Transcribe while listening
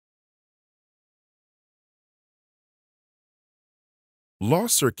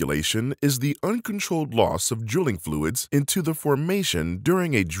Loss circulation is the uncontrolled loss of drilling fluids into the formation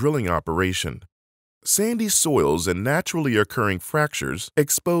during a drilling operation. Sandy soils and naturally occurring fractures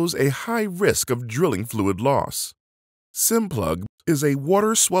expose a high risk of drilling fluid loss. SimPlug is a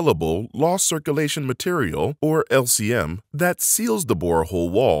water-swellable loss circulation material, or LCM, that seals the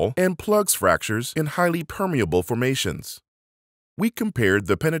borehole wall and plugs fractures in highly permeable formations. We compared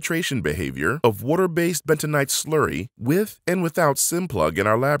the penetration behavior of water-based bentonite slurry with and without SimPlug in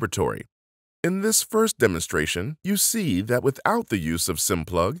our laboratory. In this first demonstration, you see that without the use of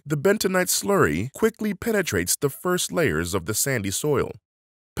SimPlug, the bentonite slurry quickly penetrates the first layers of the sandy soil.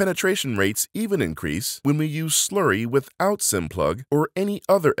 Penetration rates even increase when we use slurry without SimPlug or any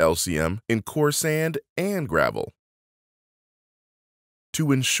other LCM in coarse sand and gravel.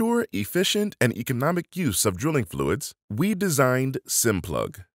 To ensure efficient and economic use of drilling fluids, we designed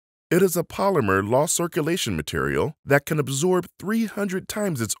SimPlug. It is a polymer loss circulation material that can absorb 300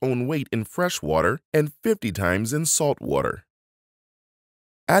 times its own weight in fresh water and 50 times in salt water.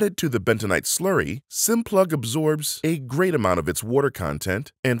 Added to the bentonite slurry, SimPlug absorbs a great amount of its water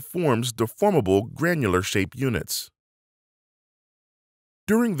content and forms deformable granular shape units.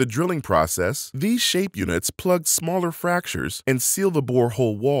 During the drilling process, these shape units plug smaller fractures and seal the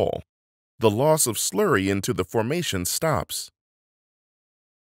borehole wall. The loss of slurry into the formation stops.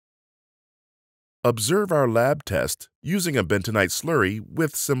 Observe our lab test using a bentonite slurry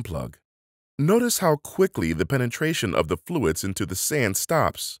with SimPlug. Notice how quickly the penetration of the fluids into the sand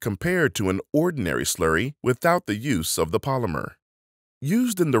stops compared to an ordinary slurry without the use of the polymer.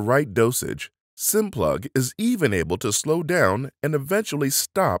 Used in the right dosage, SimPlug is even able to slow down and eventually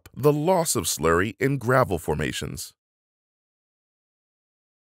stop the loss of slurry in gravel formations.